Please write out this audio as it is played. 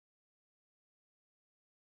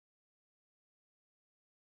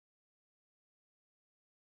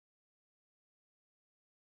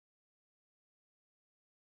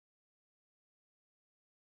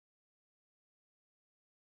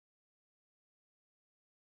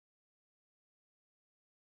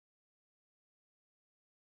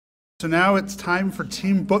So now it's time for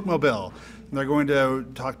Team Bookmobile. They're going to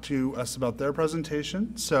talk to us about their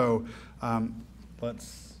presentation. So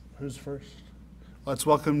who's first? Let's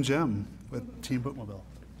welcome Jim with Team Bookmobile.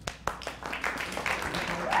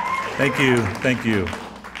 Thank you, thank you.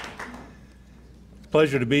 It's a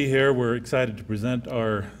pleasure to be here. We're excited to present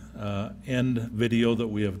our end video that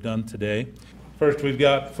we have done today. First, we've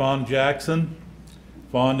got Faun Jackson.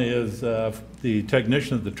 Faun is the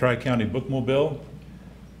technician at the Tri-County Bookmobile.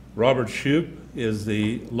 Robert Shoup is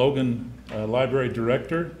the Logan Library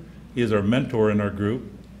Director. He is our mentor in our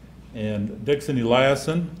group. And Dixon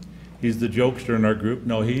Eliason, he's the jokester in our group.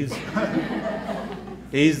 No, he's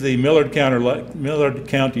the Millard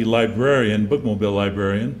County Librarian, Bookmobile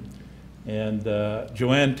Librarian. And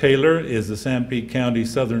Joanne Taylor is the Sanpete County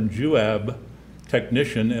Southern Juab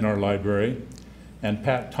Technician in our library. And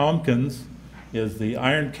Pat Tompkins is the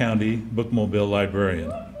Iron County Bookmobile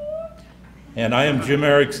Librarian. And I am Jim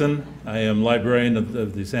Ericksen. I am librarian of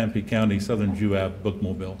the Sanpete County Southern Juab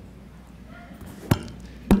Bookmobile.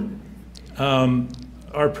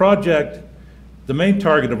 Our project, the main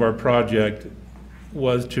target of our project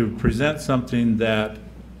was to present something that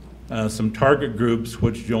some target groups,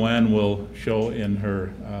 which Joanne will show in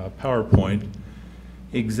her PowerPoint,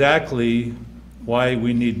 exactly why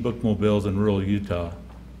we need bookmobiles in rural Utah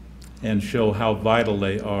and show how vital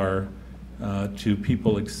they are to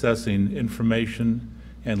people accessing information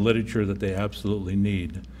and literature that they absolutely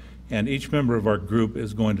need. And each member of our group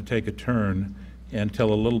is going to take a turn and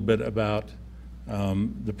tell a little bit about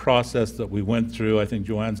the process that we went through. I think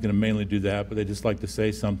Joanne's going to mainly do that, but they just like to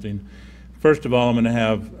say something. First of all, I'm going to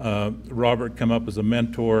have Robert come up as a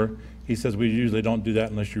mentor. He says we usually don't do that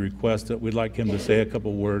unless you request it. We'd like him to say a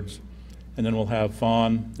couple words. And then we'll have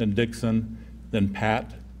Faun, then Dixon, then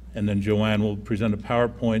Pat, and then Joanne will present a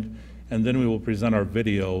PowerPoint, and then we will present our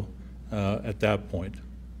video at that point.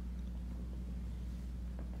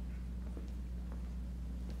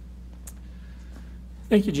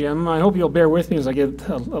 Thank you, Jim. I hope you'll bear with me as I get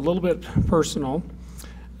a little bit personal.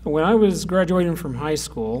 When I was graduating from high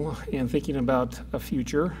school and thinking about a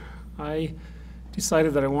future, I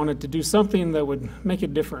decided that I wanted to do something that would make a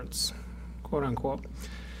difference, quote unquote.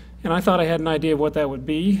 And I thought I had an idea of what that would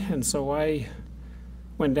be, and so I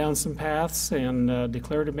went down some paths and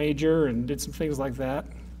declared a major and did some things like that.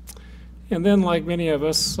 And then, like many of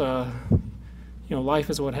us, life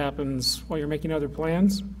is what happens while you're making other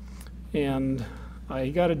plans. And I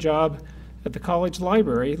got a job at the college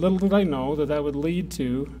library. Little did I know that that would lead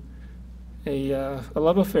to a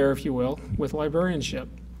love affair, if you will, with librarianship.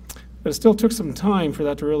 But it still took some time for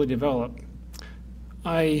that to really develop.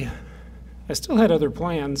 I still had other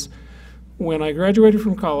plans. When I graduated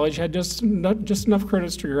from college, had just enough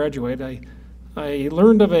credits to graduate, I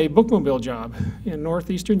learned of a bookmobile job in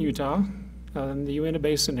northeastern Utah, in the Uinta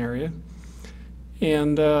Basin area.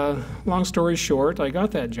 And long story short, I got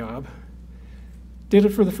that job. Did it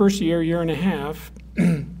for the first year and a half.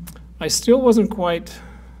 I still wasn't quite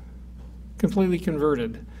completely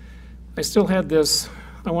converted. I still had this,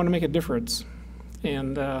 I want to make a difference,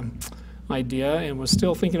 and idea, and was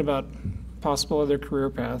still thinking about possible other career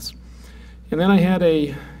paths. And then I had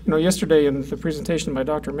yesterday in the presentation by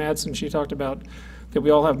Dr. Madsen, she talked about that we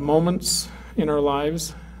all have moments in our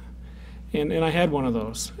lives, and I had one of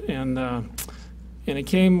those. And it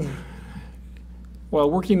came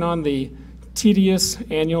while working on the tedious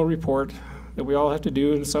annual report that we all have to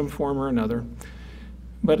do in some form or another.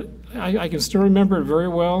 But I can still remember it very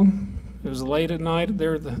well. It was late at night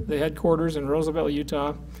there at the headquarters in Roosevelt,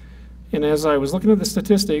 Utah. And as I was looking at the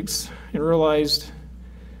statistics and realized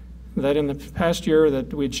that in the past year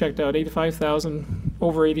that we'd checked out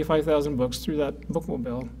over 85,000 books through that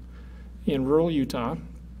bookmobile in rural Utah,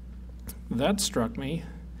 that struck me.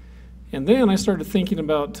 And then I started thinking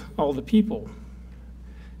about all the people.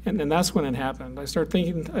 And that's when it happened. I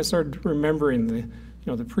started remembering the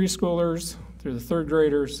preschoolers, through the third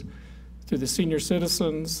graders, through the senior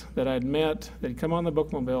citizens that I'd met that had come on the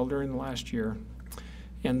bookmobile during the last year.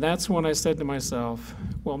 And that's when I said to myself,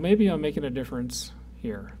 well, maybe I'm making a difference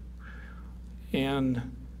here.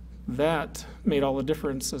 And that made all the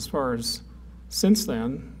difference as far as, since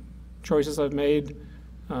then, choices I've made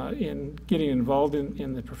in getting involved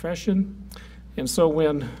in the profession. And so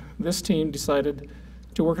when this team decided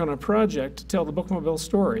to work on a project to tell the bookmobile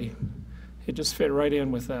story, it just fit right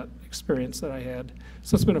in with that experience that I had.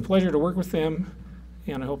 So it's been a pleasure to work with them,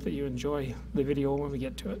 and I hope that you enjoy the video when we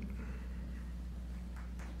get to it.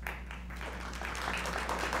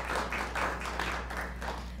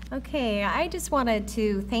 Okay, I just wanted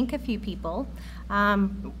to thank a few people.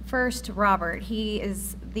 First, Robert. He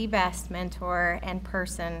is the best mentor and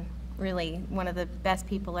person really one of the best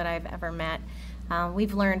people that I've ever met.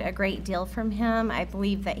 We've learned a great deal from him. I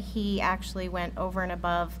believe that he actually went over and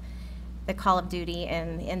above the call of duty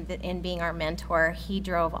in being our mentor. He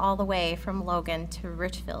drove all the way from Logan to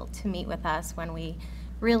Richfield to meet with us when we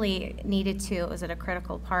really needed to. It was at a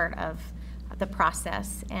critical part of the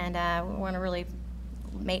process, and we want to really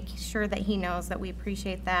make sure that he knows that we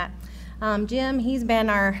appreciate that. Jim, he's been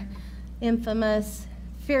our infamous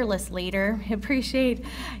fearless leader. Appreciate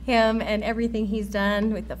him and everything he's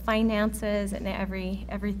done with the finances and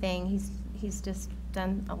everything. He's just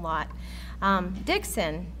done a lot.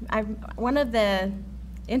 Dixon, one of the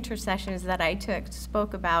intersessions that I took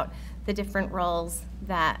spoke about the different roles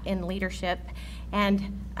that in leadership,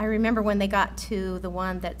 and I remember when they got to the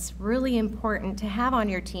one that's really important to have on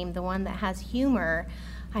your team, the one that has humor,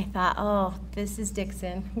 I thought, oh, this is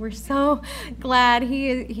Dixon. We're so glad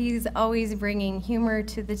he's always bringing humor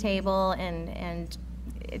to the table, and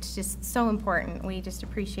it's just so important. We just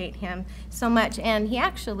appreciate him so much. And he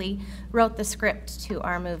actually wrote the script to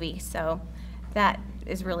our movie, so that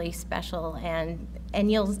is really special.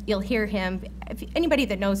 And you'll hear him. If anybody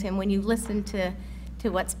that knows him, when you listen to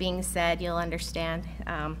what's being said, you'll understand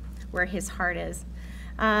where his heart is.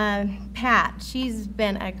 Pat, she's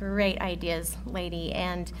been a great ideas lady,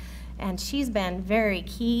 and she's been very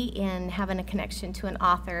key in having a connection to an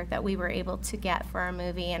author that we were able to get for our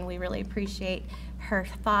movie, and we really appreciate her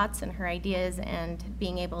thoughts and her ideas and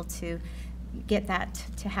being able to get that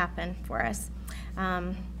to happen for us.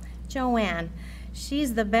 Joanne,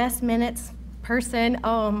 she's the best minutes person,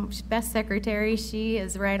 best secretary. She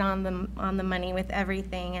is right on the money with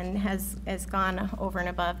everything, and has gone over and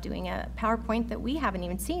above doing a PowerPoint that we haven't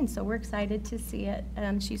even seen, so we're excited to see it,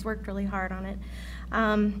 and she's worked really hard on it.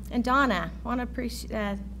 And Donna, I want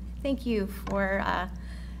to thank you for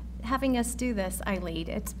having us do this, ILEAD.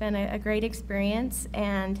 It's been a great experience,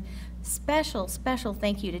 and special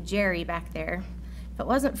thank you to Jerry back there. If it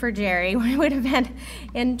wasn't for Jerry, we would have been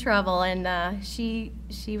in trouble, and she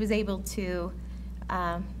was able to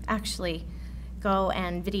actually go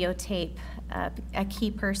and videotape a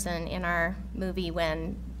key person in our movie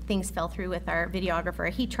when things fell through with our videographer.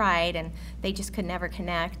 He tried, and they just could never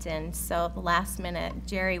connect, and so at the last minute,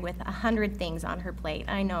 Jerry, with 100 things on her plate,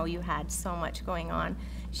 I know you had so much going on,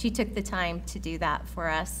 she took the time to do that for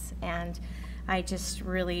us, and I just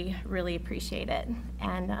really appreciate it.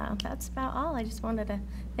 And that's about all. I just wanted to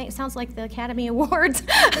thank. It sounds like the Academy Awards.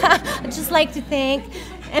 I'd just like to thank.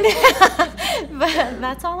 And but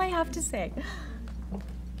that's all I have to say.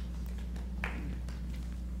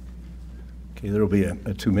 Okay, there will be a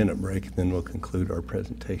 2-minute break, and then we'll conclude our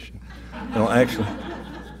presentation. No, actually,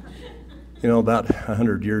 about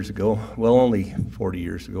 100 years ago, well, only 40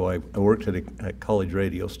 years ago, I worked at a college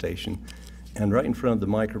radio station. And right in front of the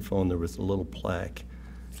microphone, there was a little plaque.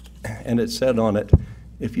 And it said on it,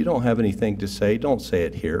 if you don't have anything to say, don't say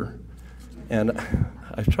it here. And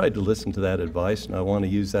I've tried to listen to that advice, and I want to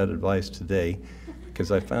use that advice today,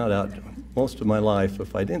 because I found out most of my life,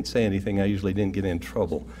 if I didn't say anything, I usually didn't get in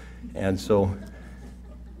trouble. And so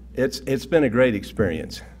it's been a great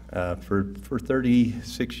experience. For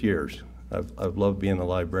 36 years, I've loved being a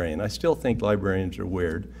librarian. I still think librarians are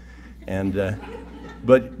weird. And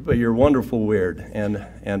But you're wonderful weird, and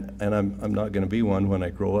I'm not going to be one when I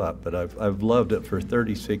grow up. But I've loved it for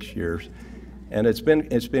 36 years, and it's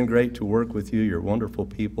been great to work with you. You're wonderful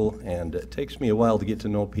people, and it takes me a while to get to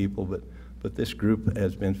know people, but this group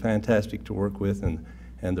has been fantastic to work with, and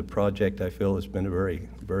the project I feel has been a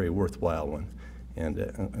very worthwhile one,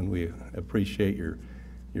 and we appreciate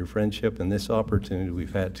your friendship and this opportunity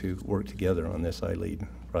we've had to work together on this ILEAD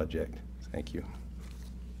project. Thank you.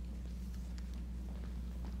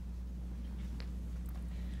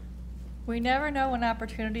 We never know when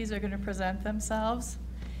opportunities are going to present themselves.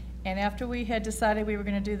 And after we had decided we were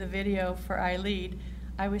going to do the video for ILEAD,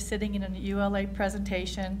 I was sitting in a ULA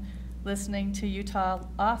presentation listening to Utah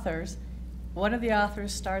authors. One of the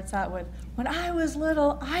authors starts out with, when I was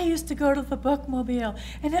little, I used to go to the Bookmobile,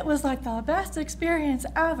 and it was like the best experience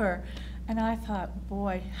ever. And I thought,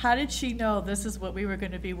 boy, how did she know this is what we were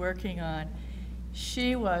going to be working on?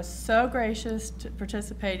 She was so gracious to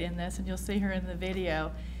participate in this, and you'll see her in the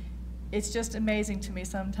video. It's just amazing to me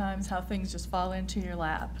sometimes how things just fall into your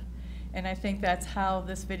lap. And I think that's how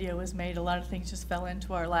this video was made. A lot of things just fell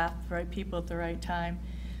into our lap, the right people at the right time.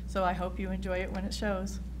 So I hope you enjoy it when it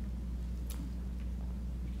shows.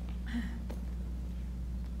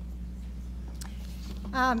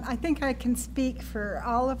 I think I can speak for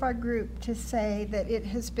all of our group to say that it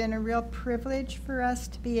has been a real privilege for us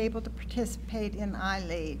to be able to participate in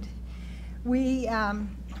ILEAD. We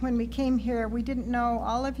when we came here, we didn't know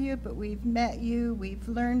all of you, but we've met you, we've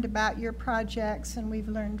learned about your projects, and we've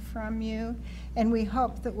learned from you. And we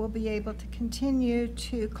hope that we'll be able to continue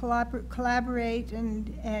to collaborate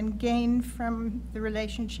and gain from the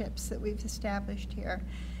relationships that we've established here.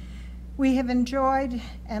 We have enjoyed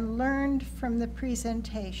and learned from the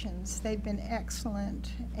presentations. They've been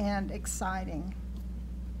excellent and exciting.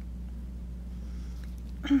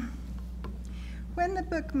 When the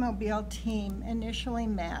Bookmobile team initially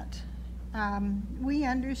met, we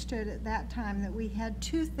understood at that time that we had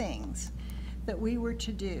two things that we were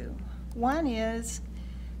to do. One is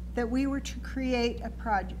that we were to create a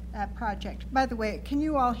project. By the way, can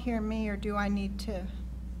you all hear me, or do I need to?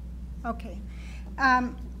 Okay.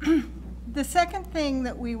 The second thing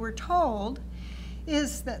that we were told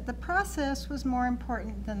is that the process was more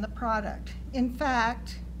important than the product. In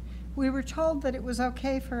fact, we were told that it was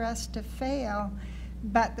okay for us to fail,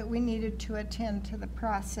 but that we needed to attend to the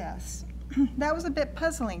process. That was a bit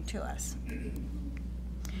puzzling to us.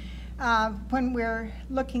 When we're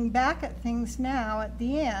looking back at things now at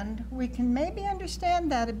the end, we can maybe understand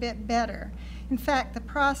that a bit better. In fact, the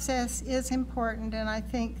process is important, and I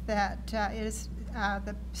think that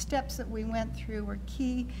the steps that we went through were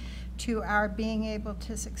key to our being able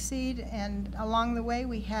to succeed, and along the way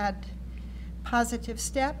we had positive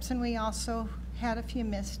steps, and we also had a few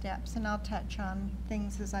missteps, and I'll touch on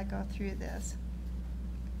things as I go through this.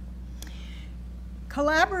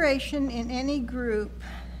 Collaboration in any group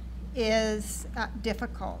is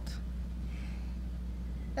difficult,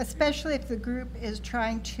 especially if the group is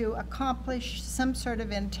trying to accomplish some sort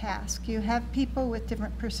of end task. You have people with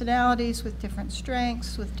different personalities, with different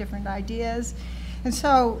strengths, with different ideas. And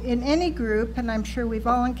so in any group, and I'm sure we've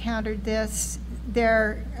all encountered this,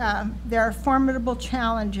 there are formidable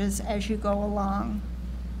challenges as you go along.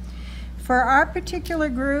 For our particular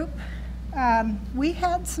group, we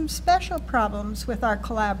had some special problems with our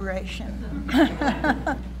collaboration.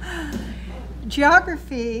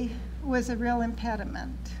 Geography was a real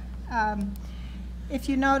impediment. If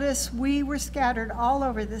you notice, we were scattered all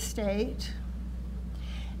over the state.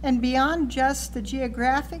 And beyond just the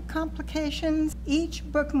geographic complications, each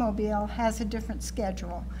bookmobile has a different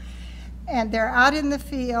schedule. And they're out in the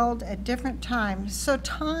field at different times. So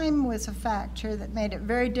time was a factor that made it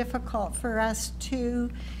very difficult for us to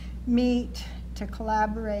meet, to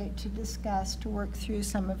collaborate, to discuss, to work through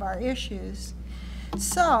some of our issues.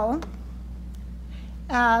 So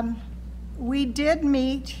we did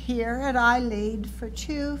meet here at ILEAD for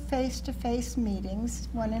 2 face-to-face meetings,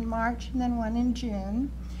 one in March and then one in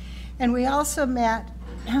June. And we also met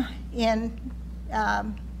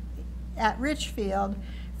at Richfield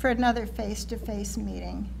for another face-to-face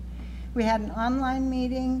meeting. We had an online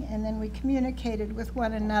meeting, and then we communicated with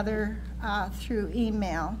one another through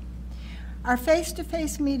email. Our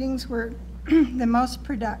face-to-face meetings were the most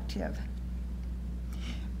productive.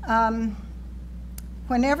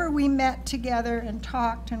 Whenever we met together and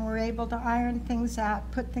talked and were able to iron things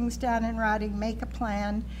out, put things down in writing, make a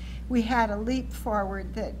plan, we had a leap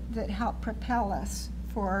forward that helped propel us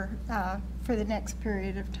for the next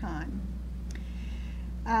period of time.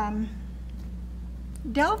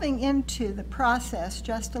 Delving into the process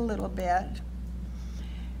just a little bit,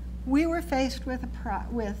 we were faced with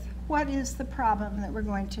what is the problem that we're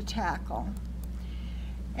going to tackle.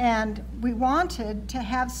 And we wanted to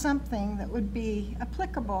have something that would be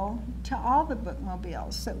applicable to all the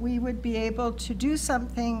bookmobiles, that we would be able to do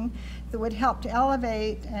something that would help to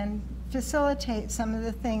elevate and facilitate some of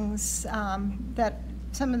the things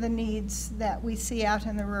some of the needs that we see out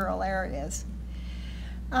in the rural areas.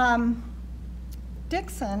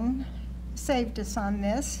 Dixon saved us on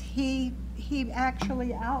this. He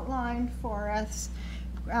actually outlined for us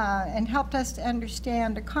and helped us to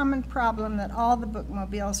understand a common problem that all the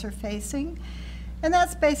bookmobiles are facing. And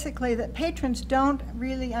that's basically that patrons don't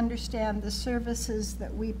really understand the services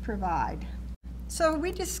that we provide. So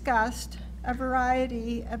we discussed a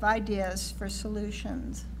variety of ideas for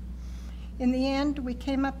solutions. In the end, we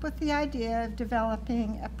came up with the idea of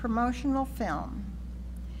developing a promotional film.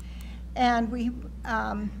 And we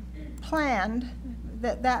planned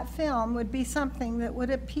that film would be something that would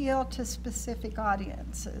appeal to specific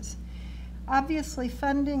audiences. Obviously,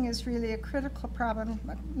 funding is really a critical problem,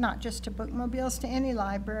 not just to bookmobiles, to any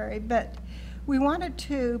library, but we wanted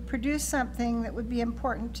to produce something that would be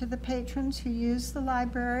important to the patrons who use the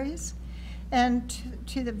libraries and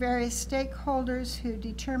to the various stakeholders who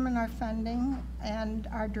determine our funding and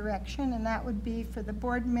our direction, and that would be for the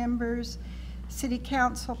board members, city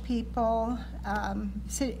council people,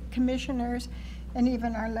 city commissioners, and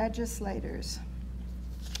even our legislators.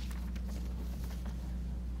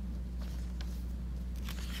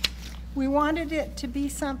 We wanted it to be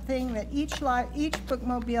something that each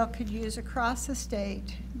bookmobile could use across the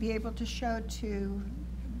state, be able to show to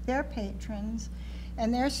their patrons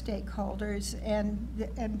and their stakeholders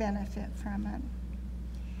and benefit from it.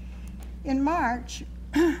 In March,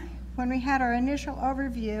 when we had our initial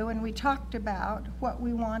overview and we talked about what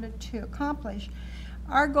we wanted to accomplish,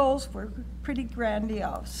 our goals were pretty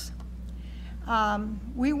grandiose.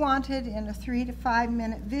 We wanted in a 3 to 5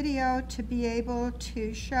 minute video to be able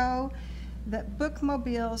to show that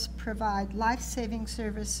bookmobiles provide life-saving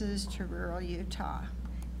services to rural Utah,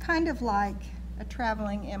 kind of like a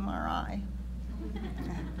traveling MRI.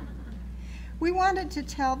 We wanted to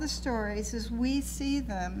tell the stories as we see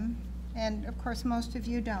them, and of course most of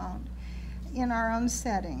you don't, in our own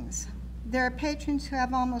settings. There are patrons who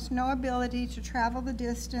have almost no ability to travel the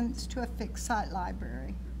distance to a fixed site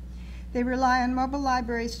library. They rely on mobile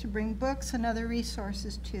libraries to bring books and other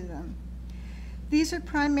resources to them. These are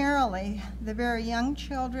primarily the very young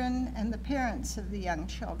children and the parents of the young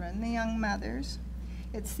children, the young mothers.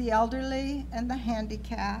 It's the elderly and the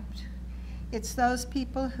handicapped. It's those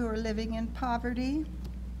people who are living in poverty.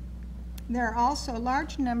 There are also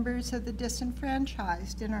large numbers of the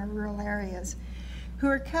disenfranchised in our rural areas who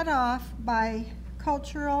are cut off by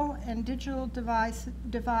cultural and digital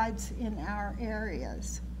divides in our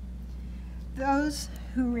areas. Those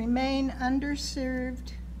who remain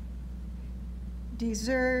underserved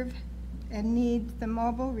deserve and need the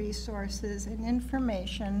mobile resources and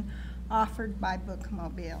information offered by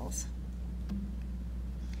bookmobiles.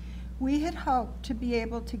 We had hoped to be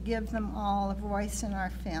able to give them all a voice in our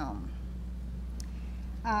film.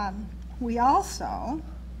 We also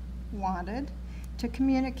wanted to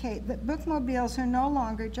communicate that bookmobiles are no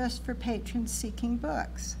longer just for patrons seeking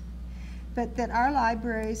books, but that our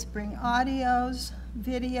libraries bring audios,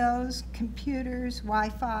 videos, computers,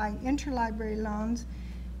 Wi-Fi, interlibrary loans,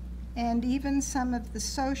 and even some of the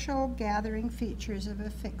social gathering features of a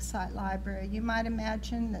fixed site library. You might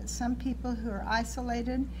imagine that some people who are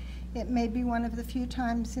isolated, it may be one of the few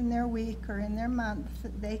times in their week or in their month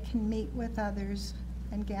that they can meet with others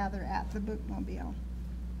and gather at the bookmobile.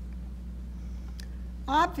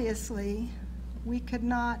 Obviously, we could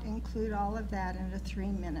not include all of that in a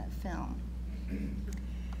 3-minute film.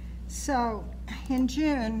 So in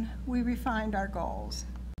June, we refined our goals.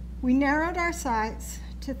 We narrowed our sights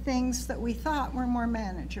to things that we thought were more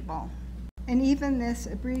manageable. And even this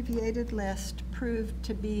abbreviated list proved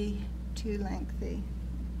to be too lengthy.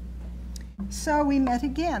 So we met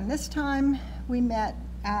again. This time we met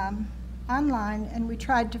online, and we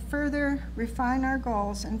tried to further refine our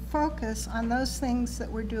goals and focus on those things that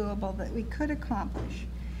were doable, that we could accomplish.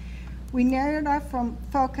 We narrowed our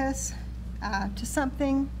focus to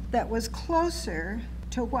something that was closer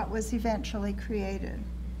to what was eventually created.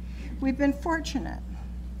 We've been fortunate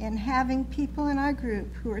in having people in our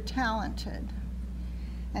group who are talented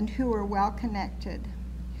and who are well connected,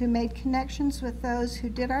 who made connections with those who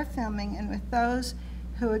did our filming and with those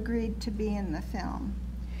who agreed to be in the film.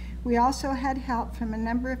 We also had help from a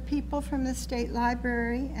number of people from the state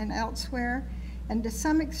library and elsewhere, and to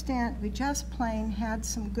some extent we just plain had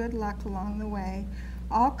some good luck along the way,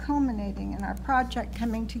 all culminating in our project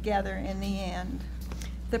coming together in the end.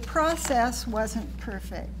 The process wasn't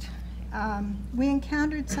perfect. We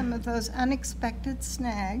encountered some of those unexpected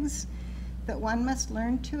snags that one must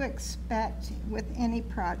learn to expect with any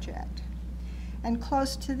project. And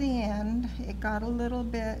close to the end, it got a little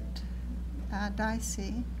bit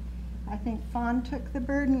dicey. I think Faun took the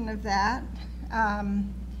burden of that.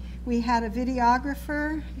 We had a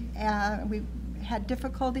videographer. We had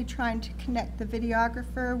difficulty trying to connect the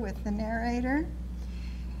videographer with the narrator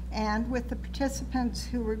and with the participants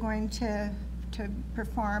who were going to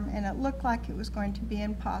perform, and it looked like it was going to be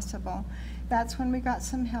impossible. That's when we got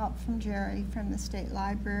some help from Jerry from the State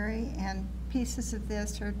Library, and pieces of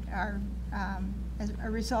this are as a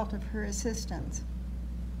result of her assistance.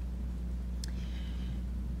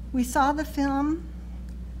 We saw the film,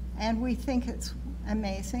 and we think it's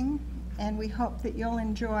amazing, and we hope that you'll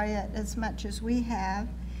enjoy it as much as we have.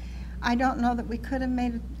 I don't know that we could have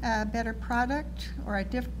made a better product, or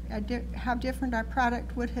how different our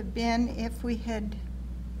product would have been if we had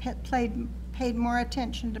paid more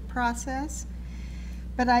attention to process.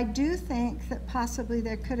 But I do think that possibly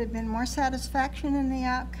there could have been more satisfaction in the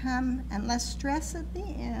outcome and less stress at the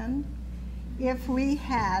end if we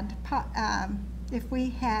had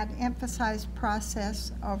emphasized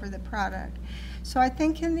process over the product. So I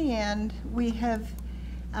think in the end we have,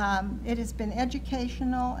 it has been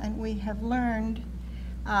educational, and we have learned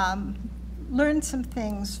some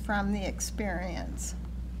things from the experience.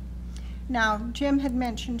 Now, Jim had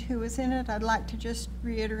mentioned who was in it. I'd like to just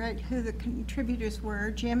reiterate who the contributors were.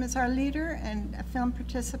 Jim is our leader and a film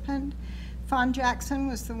participant. Faun Jackson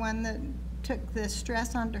was the one that took the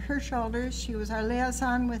stress onto her shoulders. She was our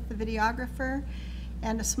liaison with the videographer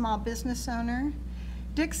and a small business owner.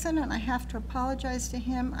 Dixon, and I have to apologize to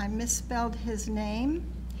him, I misspelled his name.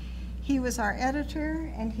 He was our editor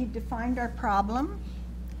and he defined our problem.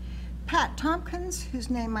 Pat Tompkins, whose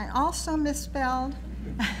name I also misspelled,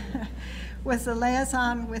 was the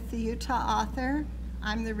liaison with the Utah author.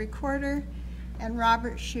 I'm the recorder, and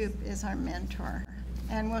Robert Shoup is our mentor.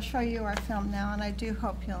 And we'll show you our film now, and I do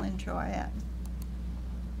hope you'll enjoy it.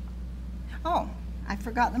 Oh, I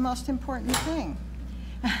forgot the most important thing.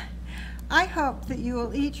 I hope that you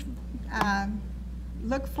will each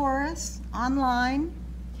look for us online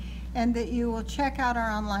and that you will check out our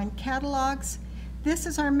online catalogs. This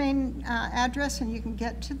is our main address, and you can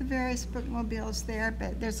get to the various bookmobiles there,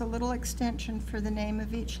 but there's a little extension for the name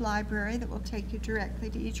of each library that will take you directly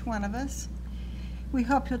to each one of us. We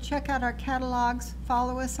hope you'll check out our catalogs,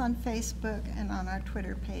 follow us on Facebook and on our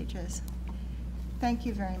Twitter pages. Thank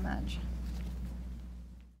you very much.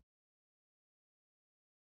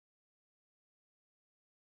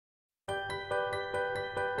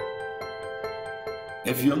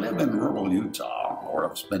 If you live in rural Utah or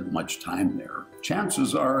have spent much time there,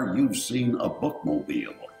 chances are you've seen a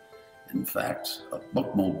bookmobile. In fact, a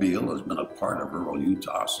bookmobile has been a part of rural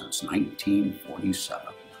Utah since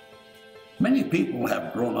 1947. Many people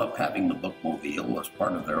have grown up having the bookmobile as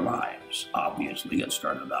part of their lives. Obviously, it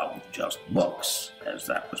started out with just books, as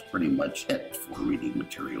that was pretty much it for reading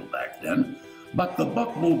material back then. But the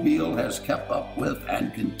bookmobile has kept up with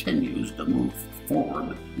and continues to move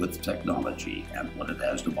forward with technology and what it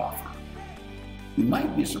has to offer. You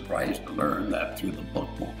might be surprised to learn that through the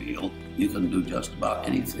bookmobile, you can do just about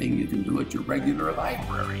anything you can do at your regular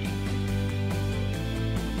library.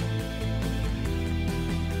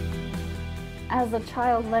 As a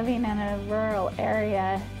child living in a rural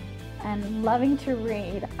area and loving to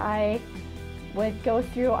read, I would go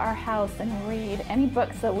through our house and read any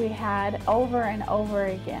books that we had over and over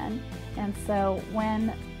again. And so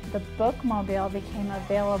when the bookmobile became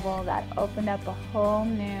available, that opened up a whole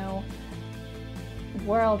new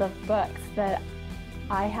world of books that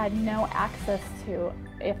I had no access to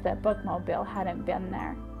if the bookmobile hadn't been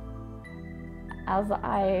there. As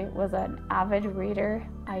I was an avid reader,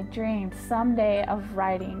 I dreamed someday of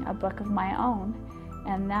writing a book of my own.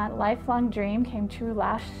 And that lifelong dream came true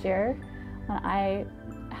last year when I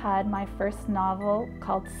had my first novel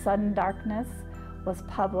called Sudden Darkness was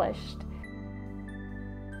published.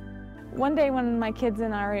 One day when my kids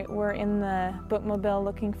and I were in the bookmobile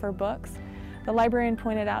looking for books, the librarian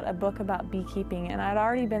pointed out a book about beekeeping, and I'd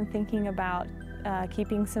already been thinking about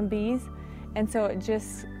keeping some bees, and so it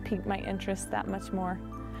just piqued my interest that much more.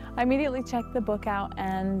 I immediately checked the book out,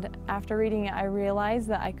 and after reading it, I realized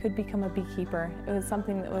that I could become a beekeeper. It was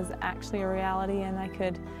something that was actually a reality, and I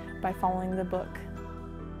could by following the book.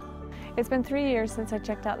 It's been 3 years since I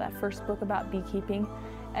checked out that first book about beekeeping,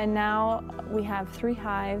 and now we have 3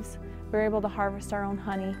 hives. We're able to harvest our own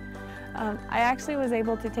honey. I actually was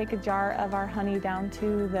able to take a jar of our honey down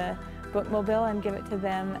to the bookmobile and give it to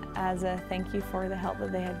them as a thank you for the help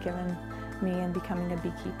that they had given me in becoming a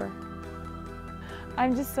beekeeper.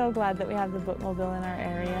 I'm just so glad that we have the bookmobile in our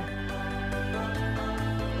area.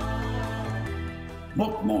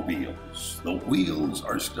 Bookmobiles, the wheels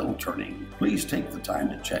are still turning. Please take the time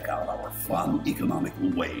to check out our fun, economical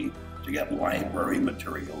way to get library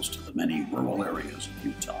materials to the many rural areas of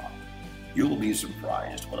Utah. You'll be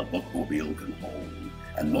surprised what a bookmobile can hold,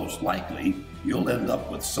 and most likely, you'll end up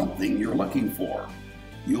with something you're looking for.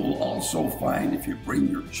 You'll also find if you bring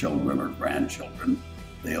your children or grandchildren,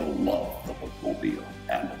 they'll love the bookmobile,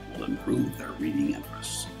 and it will improve their reading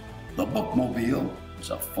interests. The bookmobile is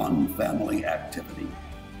a fun family activity.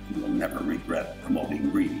 You will never regret promoting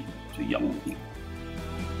reading to young people.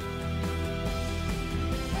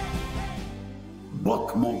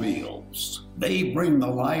 Bookmobiles, they bring the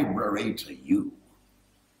library to you.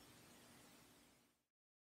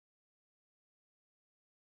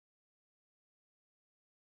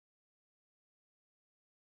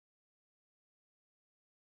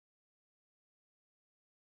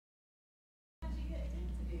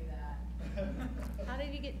 How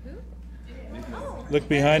did you get who? Look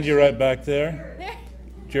behind you right back there.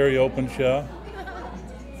 Jerry Openshaw.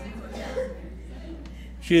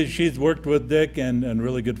 She's worked with Dick and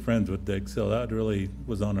really good friends with Dick, so that really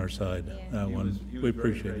was on our side. That one, we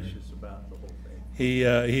appreciate it. About the whole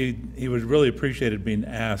thing. He was really appreciated being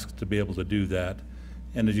asked to be able to do that.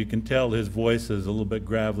 And as you can tell, his voice is a little bit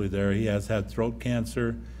gravelly there. He has had throat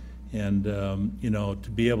cancer, And, you know, to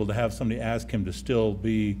be able to have somebody ask him to still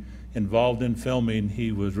be involved in filming,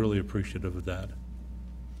 he was really appreciative of that.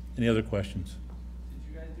 Any other questions?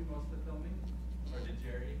 Did you guys do most of the filming? Or did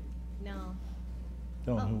Jerry? No.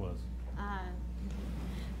 Who was?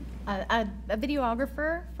 A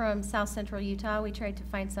videographer from South Central Utah. We tried to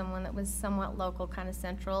find someone that was somewhat local, kind of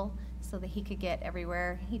central, so that he could get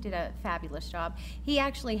everywhere. He did a fabulous job. He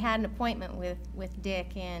actually had an appointment with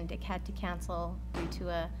Dick, and Dick had to cancel due to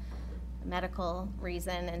a medical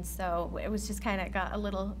reason, and so it was just kind of got a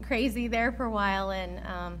little crazy there for a while, and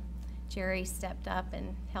Jerry stepped up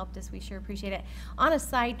and helped us. We sure appreciate it. On a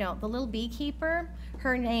side note, the little beekeeper,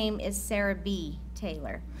 her name is Sarah B.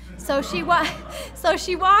 Taylor. So she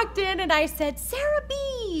walked in, and I said, "Sarah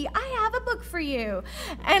B., I have a book for you,"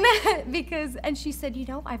 and and she said, "You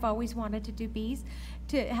know, I've always wanted to do bees,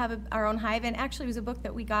 to have our own hive." And actually, it was a book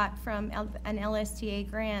that we got from an LSTA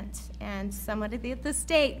grant, and somebody at the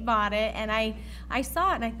state bought it, and I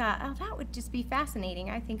saw it, and I thought, oh, that would just be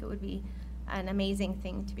fascinating. I think it would be an amazing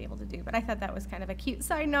thing to be able to do. But I thought that was kind of a cute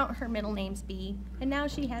side note. Her middle name's Bee, and now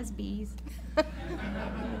she has bees.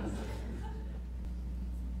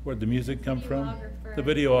 Where'd the music come from? Videographer. The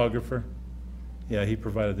videographer. Yeah, he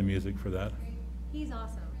provided the music for that. He's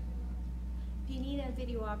awesome. If you need a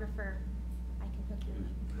videographer, I can hook you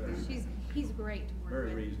up. He's great to work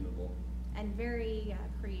with. Very reasonable. And very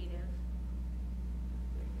creative.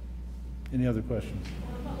 Any other questions?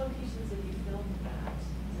 What locations have you filmed at?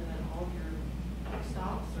 Is it at all your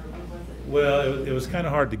stops, or what was it? Well, it was kind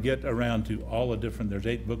of hard to get around to all the different, there's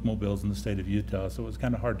 8 bookmobiles in the state of Utah, so it was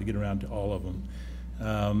kind of hard to get around to all of them.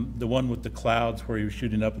 The one with the clouds where he was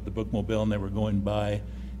shooting up at the bookmobile and they were going by,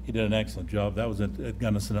 he did an excellent job. That was at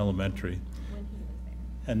Gunnison Elementary. When he was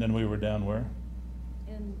there. And then we were down where?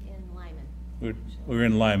 In Lyman. We were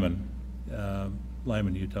in Lyman,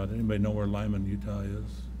 Lyman, Utah. Does anybody know where Lyman, Utah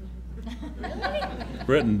is? Really?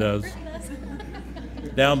 Britain does.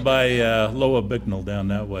 Down by Loa Bicknell, down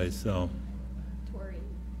that way, so.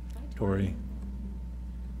 Torrey.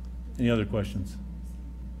 Any other questions?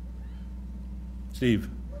 Steve?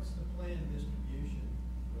 What's the planned distribution?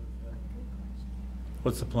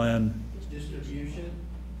 What's the plan? Distribution?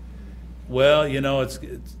 Well, you know, it's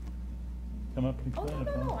come up and Oh, explain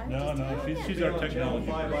it. no, I'm No, just she's our technology.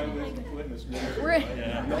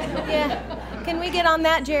 Yeah. Can we get on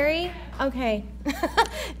that, Jerry? Okay.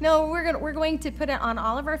 No, we're going to put it on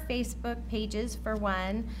all of our Facebook pages for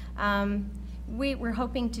one. We're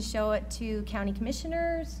hoping to show it to county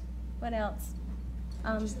commissioners. What else?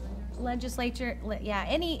 Legislature. Yeah.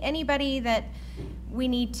 Anybody that we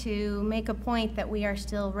need to make a point that we are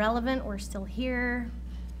still relevant. We're still here.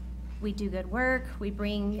 We do good work. We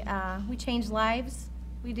bring, we change lives.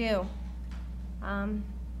 We do.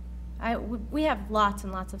 We have lots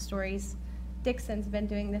and lots of stories. Dixon's been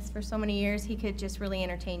doing this for so many years. He could just really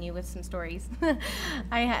entertain you with some stories.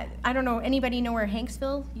 I don't know, anybody know where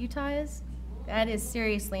Hanksville, Utah is? That is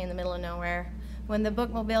seriously in the middle of nowhere. When the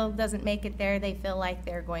bookmobile doesn't make it there, they feel like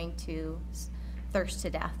they're going to thirst to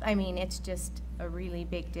death. I mean, it's just a really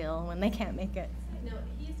big deal when they can't make it. No,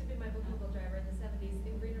 he used to be my bookmobile driver in the 70s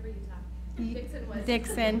in Green River, Utah. Dixon was.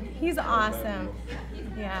 Dixon, he's awesome.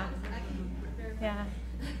 Yeah. Yeah.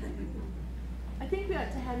 I think we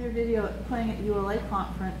ought to have your video playing at ULA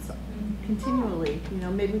conference continually. You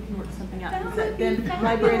know, maybe we can work something out. That would be then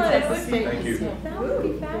librarians at the state. Thank you. That would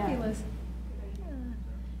be fabulous.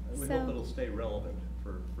 We So- hope it'll stay relevant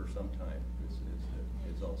for some time,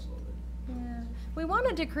 is also the. Yeah. We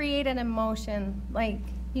wanted to create an emotion, like,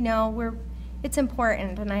 you know, it's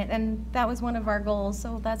important, and that was one of our goals,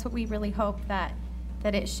 so that's what we really hope that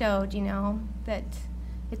it showed, you know, that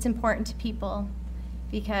it's important to people,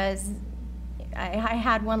 because I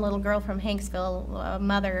had one little girl from Hanksville, a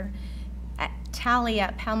mother, tally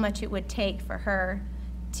up how much it would take for her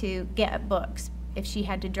to get books if she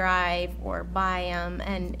had to drive or buy them,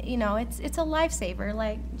 and you know, it's a lifesaver.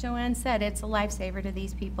 Like Joanne said, it's a lifesaver to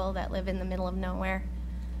these people that live in the middle of nowhere.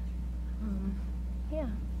 Yeah.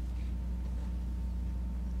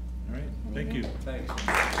 All right, thank you. Thanks.